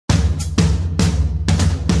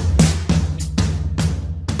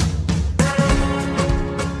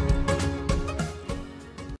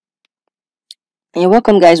And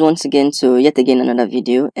welcome guys once again to yet again another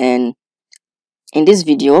video. And in this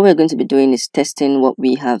video what we're going to be doing is testing what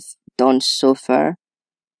we have done so far,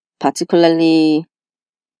 particularly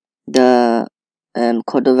the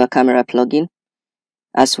Cordova camera plugin,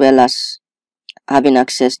 as well as having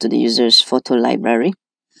access to the user's photo library,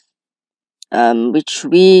 which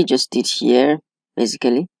we just did here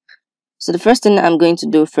basically. So the first thing I'm going to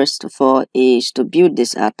do first of all is to build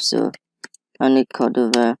this app. So ionic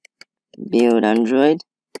Cordova build Android.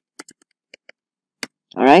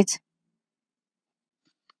 Alright,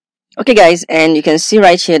 okay guys, and you can see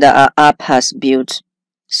right here that our app has built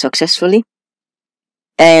successfully,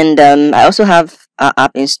 and I also have our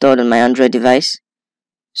app installed on my Android device.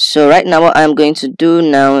 So right now what I'm going to do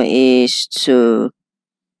now is to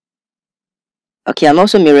I'm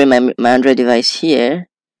also mirroring my Android device here.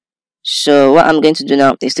 So what I'm going to do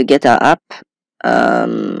now is to get our app.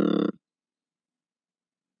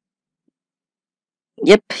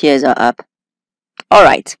 Yep, here's our app.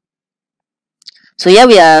 Alright, so here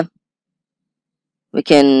we are. We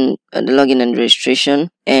can the login and registration,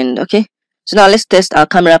 and okay, so now let's test our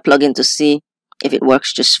camera plugin to see if it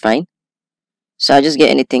works just fine. So I'll just get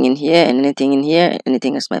anything in here and anything in here,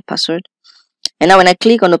 anything as my password. And now when I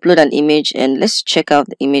click on upload an image, and let's check out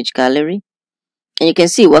the image gallery, and you can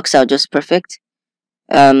see it works out just perfect.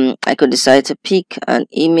 I could decide to pick an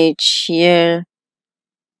image here,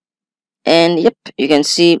 and yep, you can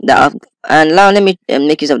see that. And now let me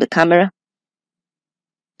make use of the camera,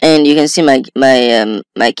 and you can see my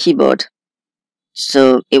keyboard.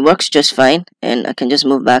 So it works just fine, and I can just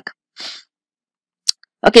move back.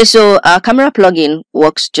 Okay, so our camera plugin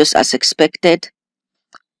works just as expected,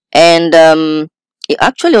 and it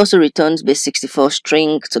actually also returns base64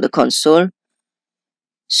 string to the console.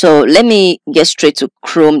 So let me get straight to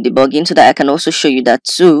Chrome debugging so that I can also show you that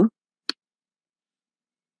too.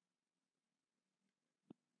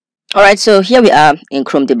 Alright, so here we are in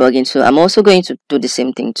Chrome debugging, so I'm also going to do the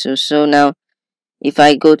same thing too. So now if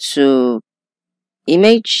I go to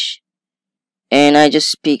image and I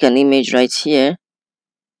just pick an image right here,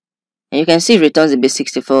 and you can see it returns the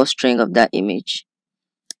base64 string of that image.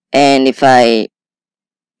 And if I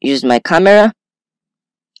use my camera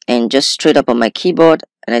and just straight up on my keyboard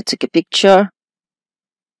and I took a picture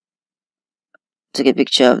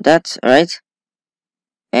of that, alright,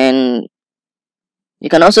 and you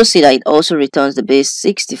can also see that it also returns the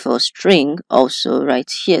base64 string also right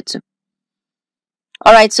here too.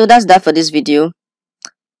 Alright, so that's that for this video.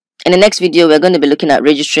 In the next video we're going to be looking at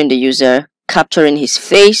registering the user, capturing his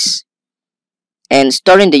face, and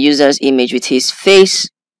storing the user's image with his face.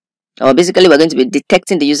 Or basically we're going to be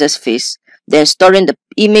detecting the user's face, then storing the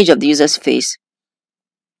image of the user's face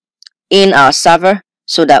in our server,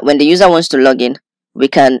 so that when the user wants to log in, we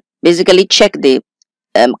can basically check the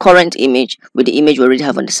current image with the image we already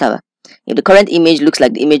have on the server. If the current image looks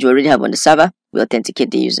like the image we already have on the server, we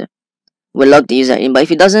authenticate the user. We log the user in, but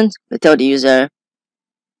if it doesn't, we tell the user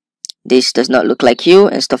this does not look like you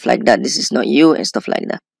and stuff like that. This is not you and stuff like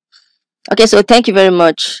that. Okay, so thank you very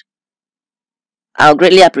much. I'll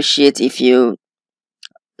greatly appreciate if you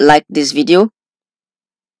like this video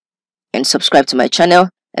and subscribe to my channel,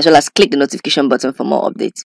 as well as click the notification button for more updates.